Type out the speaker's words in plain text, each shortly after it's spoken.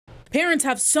Parents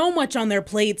have so much on their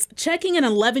plates, checking an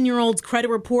 11-year-old's credit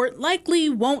report likely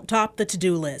won't top the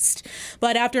to-do list.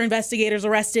 But after investigators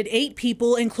arrested 8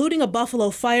 people, including a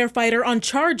Buffalo firefighter, on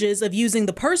charges of using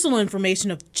the personal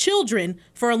information of children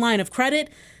for a line of credit,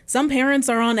 some parents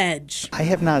are on edge. I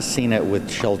have not seen it with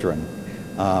children,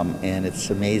 and it's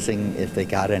amazing if they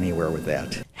got anywhere with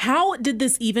that. How did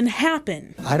this even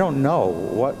happen? I don't know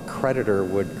what creditor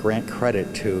would grant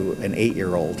credit to an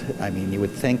 8-year-old. I mean, you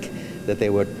would think that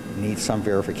they would need some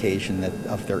verification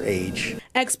of their age.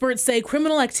 Experts say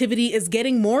criminal activity is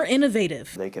getting more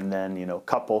innovative. They can then,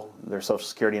 couple their social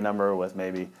security number with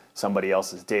maybe somebody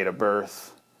else's date of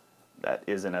birth that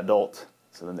is an adult.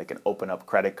 So then they can open up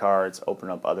credit cards, open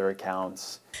up other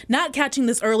accounts. Not catching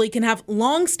this early can have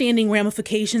long-standing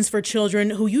ramifications for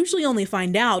children who usually only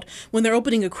find out when they're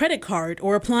opening a credit card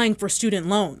or applying for student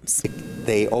loans.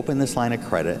 They open this line of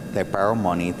credit, they borrow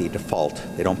money, they default,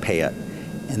 they don't pay it,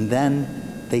 and then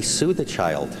they sue the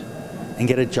child and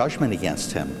get a judgment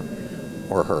against him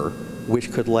or her,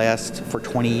 which could last for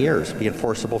 20 years, be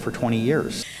enforceable for 20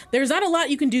 years. There's not a lot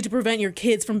you can do to prevent your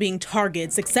kids from being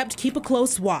targets, except keep a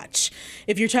close watch.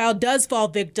 If your child does fall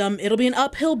victim, it'll be an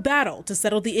uphill battle to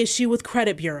settle the issue with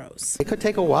credit bureaus. It could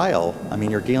take a while. I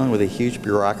mean, you're dealing with a huge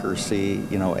bureaucracy,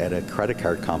 at a credit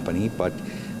card company, but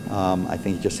I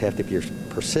think you just have to be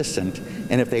persistent.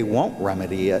 And if they won't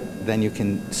remedy it, then you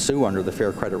can sue under the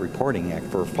Fair Credit Reporting Act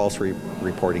for false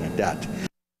reporting a debt.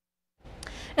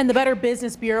 And the Better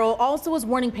Business Bureau also is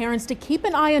warning parents to keep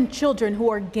an eye on children who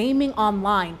are gaming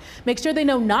online. Make sure they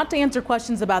know not to answer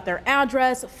questions about their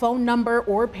address, phone number,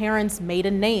 or parents'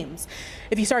 maiden names.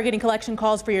 If you start getting collection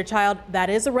calls for your child, that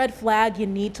is a red flag. You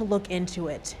need to look into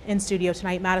it. In studio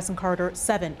tonight, Madison Carter,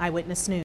 7 Eyewitness News.